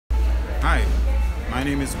Hi, my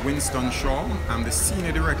name is Winston Shaw. I'm the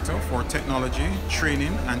Senior Director for Technology,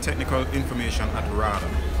 Training and Technical Information at RADA.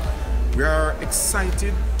 We are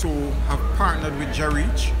excited to have partnered with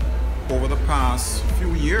JAREACH over the past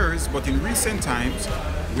few years, but in recent times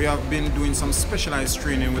we have been doing some specialized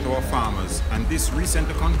training with our farmers, and this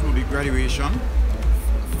recently concluded graduation,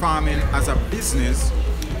 Farming as a Business,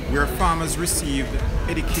 where farmers received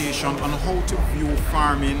education on how to view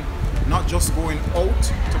farming, not just going out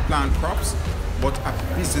to plant crops, but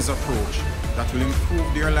a business approach that will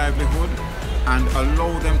improve their livelihood and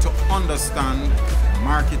allow them to understand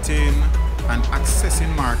marketing and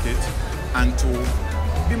accessing market and to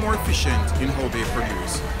be more efficient in how they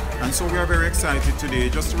produce. And so we are very excited today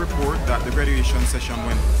just to report that the graduation session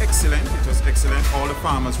went excellent. It was excellent. All the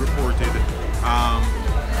farmers reported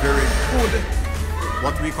very good,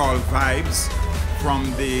 what we call vibes from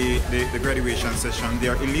the graduation session. They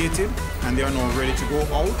are elated and they are now ready to go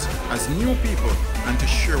out as new people and to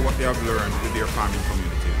share what they have learned with their farming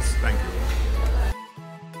communities. Thank you.